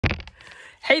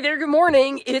Hey there, good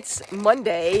morning. It's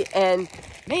Monday, and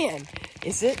man,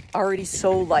 is it already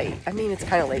so light? I mean, it's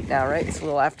kind of late now, right? It's a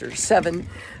little after 7,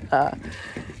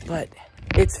 but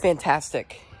it's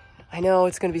fantastic. I know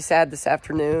it's going to be sad this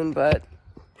afternoon, but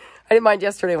I didn't mind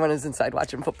yesterday when I was inside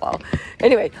watching football.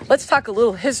 Anyway, let's talk a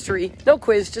little history. No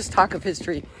quiz, just talk of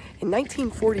history. In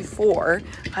 1944,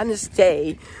 on this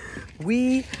day,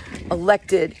 we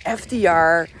elected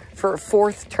FDR for a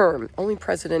 4th term. Only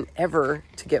president ever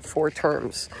to get 4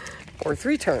 terms, or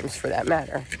 3 terms for that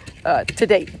matter, to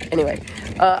date. Anyway,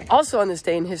 also on this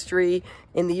day in history,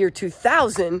 in the year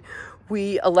 2000,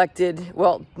 we elected,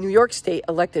 New York State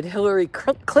elected Hillary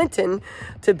Clinton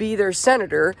to be their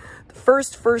senator, the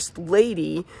first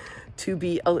lady to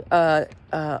be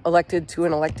elected to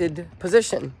an elected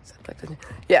position. Is that elected?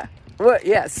 Yeah. Well,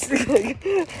 yes.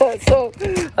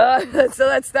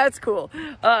 So that's cool.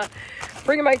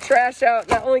 Bringing my trash out,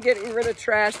 not only getting rid of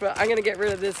trash, but I'm going to get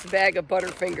rid of this bag of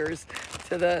Butterfingers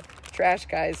to the trash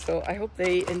guys. So I hope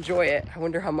they enjoy it. I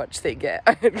wonder how much they get,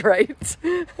 right?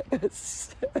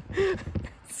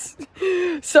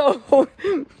 So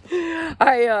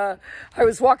I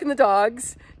was walking the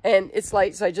dogs, and it's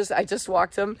light, so I just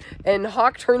walked them, and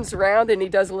Hawk turns around and he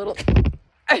does a little,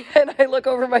 and I look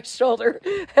over my shoulder,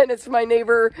 and it's my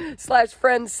neighbor /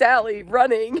 friend Sally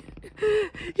running.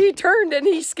 He turned and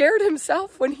he scared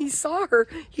himself when he saw her.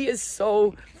 He is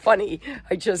so funny.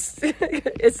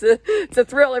 It's a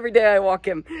thrill every day I walk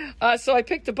him. So I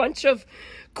picked a bunch of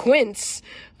quints.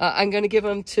 I'm going to give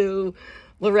them to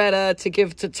Loretta to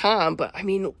give to Tom. But I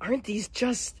mean, aren't these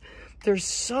they're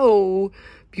so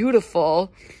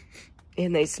beautiful,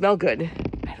 and they smell good.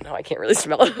 I don't know, I can't really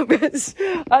smell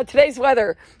it. Today's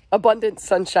weather, abundant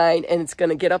sunshine, and it's going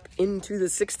to get up into the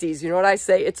 60s. You know what I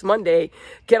say? It's Monday.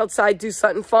 Get outside, do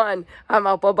something fun. I'm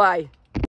out. Bye-bye.